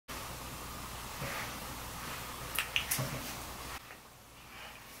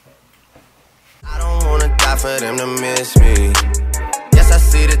I don't wanna die for them to miss me. Yes, I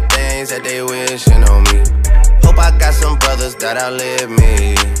see the things that they wishing on me. Hope I got some brothers that outlive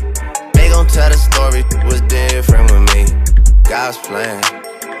me. They gon' tell the story was different with me. God's plan,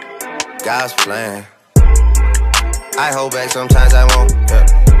 God's plan. I hold back sometimes I won't, yeah.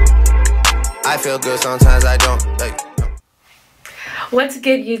 I feel good sometimes I don't, like. What's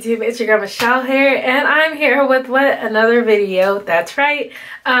good, YouTube? It's your girl Michelle here, and I'm here with another video. That's right.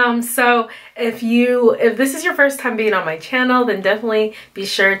 So if this is your first time being on my channel, then definitely be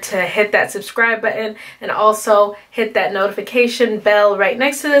sure to hit that subscribe button and also hit that notification bell right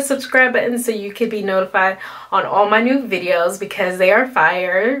next to the subscribe button so you can be notified on all my new videos, because they are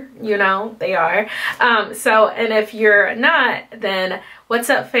fire, you know, they are. And if you're not, then what's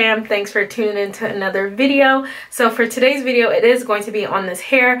up, fam? Thanks for tuning into another video. So for today's video, it is going to be on this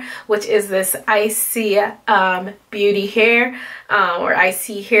hair, which is this ISEE Beauty hair, or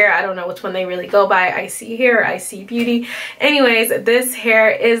ISEE hair. I don't know which one they really go by, ISEE hair or ISEE Beauty. Anyways, this hair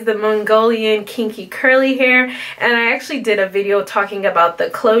is the Mongolian Kinky curly hair, and I actually did a video talking about the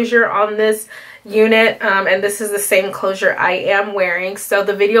closure on this unit, and this is the same closure I am wearing. So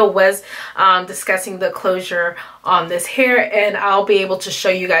the video was discussing the closure on this hair, and I'll be able to show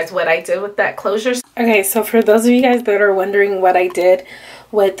you guys what I did with that closure. Okay, so for those of you guys that are wondering what I did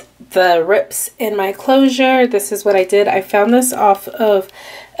with the rips in my closure, this is what I did. I found this off of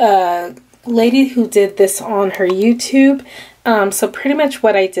a lady who did this on her YouTube. So pretty much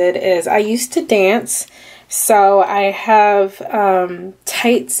what I did is, I used to dance, so I have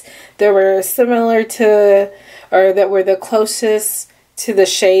tights that were similar to, or that were the closest to the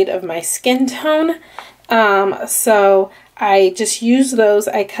shade of my skin tone. So I just used those.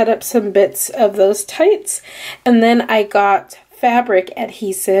 I cut up some bits of those tights, and then I got fabric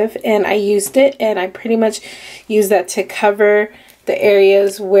adhesive and I used it, and I pretty much used that to cover the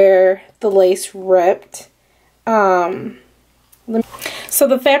areas where the lace ripped. So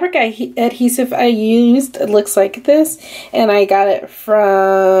the fabric adhesive I used, it looks like this, and I got it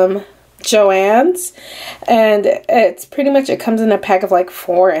from Joann's, and it's pretty much, it comes in a pack of like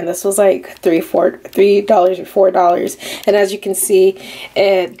 4, and this was like $3 or $4, and as you can see,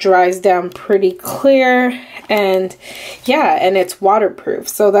 it dries down pretty clear, and yeah, and it's waterproof,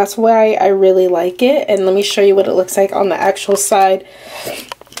 so that's why I really like it. And let me show you what it looks like on the actual side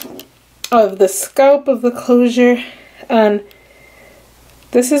of the scope of the closure. And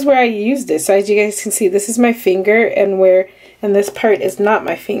this is where I used it. So as you guys can see, this is my finger, and this part is not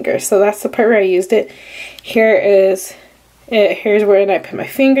my finger. So that's the part where I used it. Here's where I put my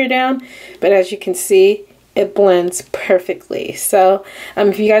finger down. But as you can see, it blends perfectly. So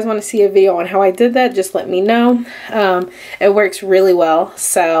if you guys want to see a video on how I did that, just let me know. It works really well.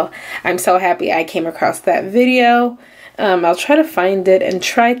 So I'm so happy I came across that video. I'll try to find it and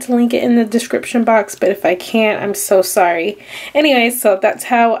try to link it in the description box, but if I can't, I'm so sorry. Anyway, so that's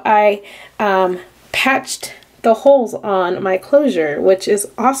how I patched the holes on my closure, which is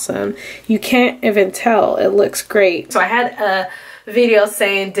awesome. You can't even tell. It looks great. So I had a video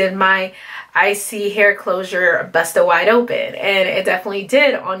saying, did my ISEE hair closure busted wide open? And it definitely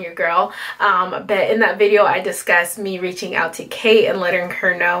did on your girl. But in that video, I discussed me reaching out to Kate and letting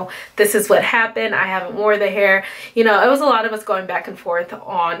her know this is what happened. I haven't wore the hair. You know, it was a lot of us going back and forth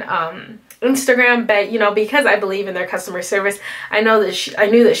on Instagram, but you know, because I believe in their customer service, I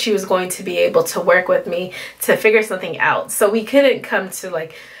knew that she was going to be able to work with me to figure something out. So we couldn't come to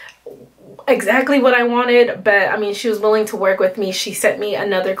like exactly what I wanted, but I mean, she was willing to work with me. She sent me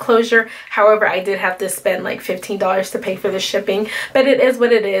another closure. However, I did have to spend like $15 to pay for the shipping, but it is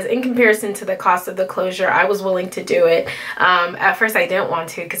what it is. In comparison to the cost of the closure, I was willing to do it. At first I didn't want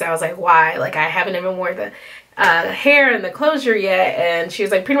to, because I was like, why? Like, I haven't even worn the hair and the closure yet, and she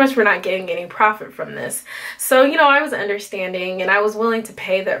was like, pretty much we're not getting any profit from this. So, you know, I was understanding, and I was willing to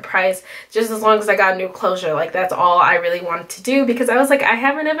pay that price just as long as I got a new closure. Like, that's all I really wanted to do, because I was like, I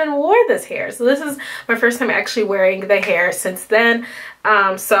haven't even wore this hair. So this is my first time actually wearing the hair since then.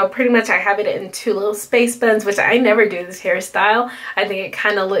 So pretty much I have it in 2 little space buns, which I never do this hairstyle. I think it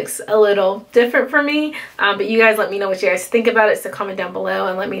kind of looks a little different for me, but you guys let me know what you guys think about it. So comment down below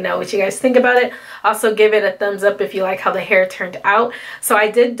and let me know what you guys think about it. Also give it a thumbs up if you like how the hair turned out. So I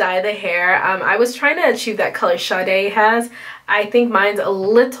did dye the hair. I was trying to achieve that color Sade has. I think mine's a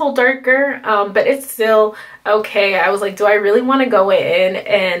little darker, but it's still okay. I was like, do I really want to go in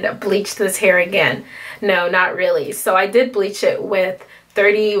and bleach this hair again? No, not really. So I did bleach it with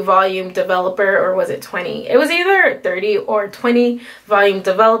 30 volume developer, or was it 20? It was either 30 or 20 volume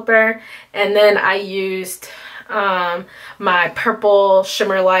developer, and then I used my purple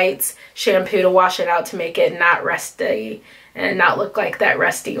Shimmer Lights shampoo to wash it out to make it not rusty and not look like that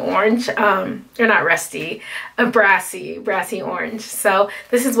rusty orange, or not rusty, a brassy orange. So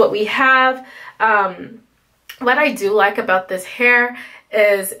this is what we have. What I do like about this hair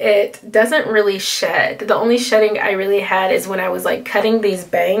is it doesn't really shed. The only shedding I really had is when I was like cutting these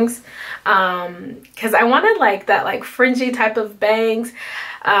bangs, because I wanted like that like fringy type of bangs,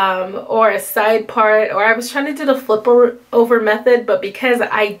 or a side part, or I was trying to do the flip over method, but because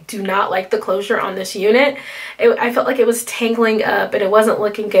I do not like the closure on this unit, I felt like it was tangling up and it wasn't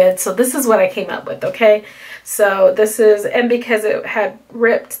looking good. So this is what I came up with, okay? So this is, and because it had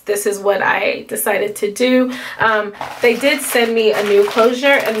ripped, this is what I decided to do. They did send me a new closure,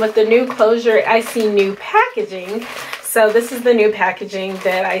 and with the new closure, I see new packaging. So this is the new packaging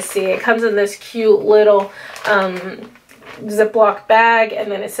that I see. It comes in this cute little Ziploc bag,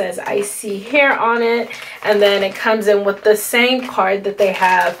 and then it says ISEE hair on it, and then it comes in with the same card that they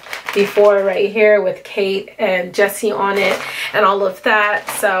have before right here with Kate and Jessie on it and all of that.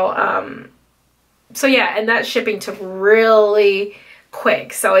 So yeah, and that shipping took really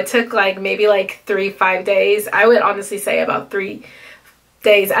quick. So it took like maybe like 3-5 days. I would honestly say about 3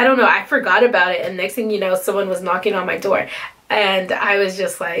 days. I don't know, I forgot about it, and next thing you know, someone was knocking on my door, and I was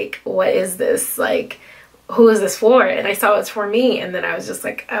just like, what is this? Like, who is this for? And I saw it's for me, and then I was just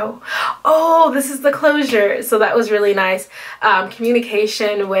like, oh, this is the closure. So that was really nice.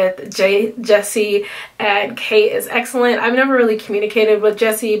 Communication with Jessie and Kate is excellent. I've never really communicated with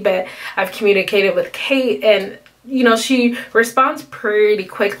Jessie, but I've communicated with Kate, and you know, she responds pretty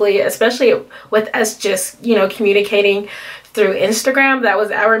quickly, especially with us just, you know, communicating through Instagram. That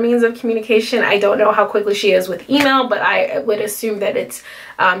was our means of communication. I don't know how quickly she is with email, but I would assume that it's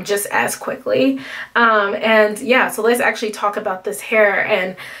just as quickly. And yeah, so let's actually talk about this hair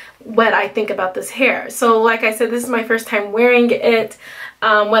and what I think about this hair. So like I said, this is my first time wearing it.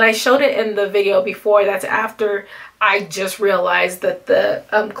 When I showed it in the video before, that's after I just realized that the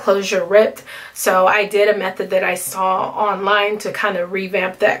closure ripped. So I did a method that I saw online to kind of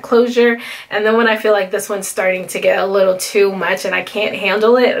revamp that closure. And then when I feel like this one's starting to get a little too much and I can't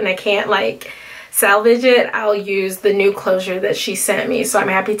handle it and I can't like salvage it, I'll use the new closure that she sent me. So I'm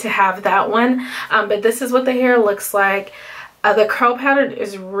happy to have that one. But this is what the hair looks like. The curl pattern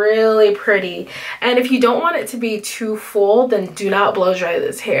is really pretty, and if you don't want it to be too full, then do not blow dry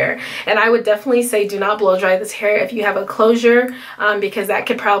this hair. And I would definitely say do not blow dry this hair if you have a closure, because that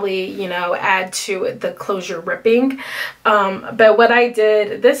could probably, you know, add to the closure ripping. But what I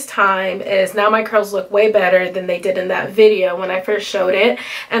did this time is, now my curls look way better than they did in that video when I first showed it.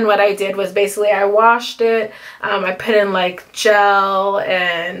 And what I did was basically I washed it, I put in like gel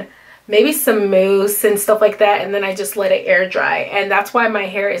and maybe some mousse and stuff like that, and then I just let it air dry. And that's why my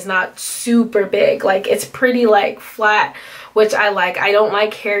hair is not super big. Like, it's pretty like flat, which I like. I don't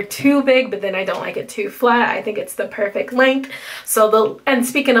like hair too big, but then I don't like it too flat. I think it's the perfect length. So and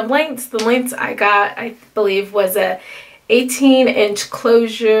speaking of lengths, the lengths I got, I believe, was a 18-inch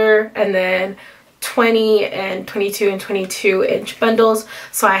closure, and then 20 and 22 and 22-inch bundles.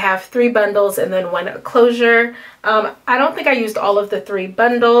 So I have 3 bundles and then 1 closure. I don't think I used all of the 3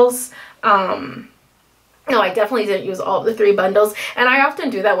 bundles. No, I definitely didn't use all of the 3 bundles. And I often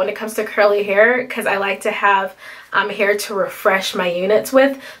do that when it comes to curly hair, because I like to have hair to refresh my units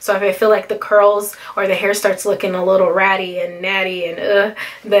with. So if I feel like the curls or the hair starts looking a little ratty and natty and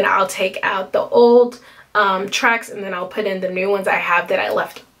then I'll take out the old tracks, and then I'll put in the new ones I have that I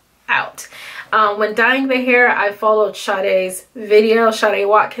left out. When dyeing the hair, I followed Sade's video, Sade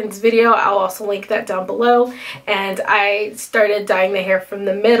Watkins' video. I'll also link that down below. And I started dyeing the hair from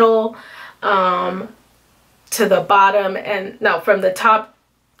the middle to the bottom, and no, from the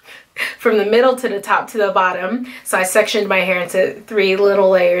middle to the top to the bottom. So I sectioned my hair into 3 little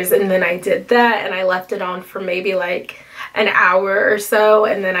layers, and then I did that, and I left it on for maybe like an hour or so,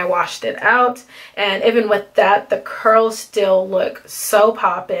 and then I washed it out. And even with that, the curls still look so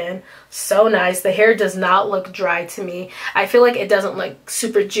poppin', so nice. The hair does not look dry to me. I feel like it doesn't look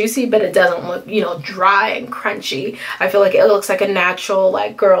super juicy, but it doesn't look, you know, dry and crunchy. I feel like it looks like a natural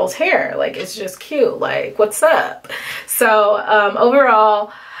like girl's hair. Like, it's just cute. Like, what's up? So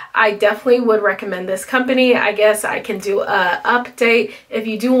overall, I definitely would recommend this company. I guess I can do a update if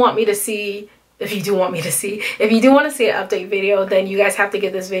you do want to see an update video, then you guys have to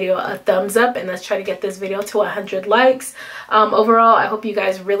give this video a thumbs up, and let's try to get this video to 100 likes. Overall, I hope you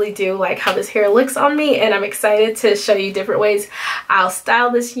guys really do like how this hair looks on me, and I'm excited to show you different ways I'll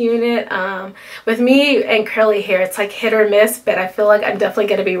style this unit. With me and curly hair, it's like hit or miss, but I feel like I'm definitely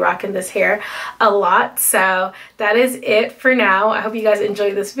going to be rocking this hair a lot. So that is it for now. I hope you guys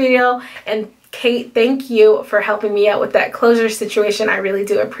enjoyed this video, and Kate, thank you for helping me out with that closure situation. I really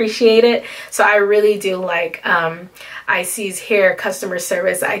do appreciate it. So I really do like ISEE's hair customer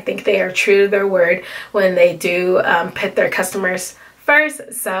service. I think they are true to their word when they do put their customers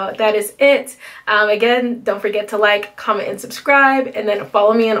first. So that is it. Again, don't forget to like, comment, and subscribe, and then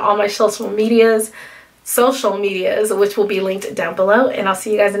follow me on all my social medias, which will be linked down below, and I'll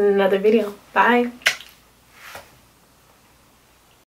see you guys in another video. Bye.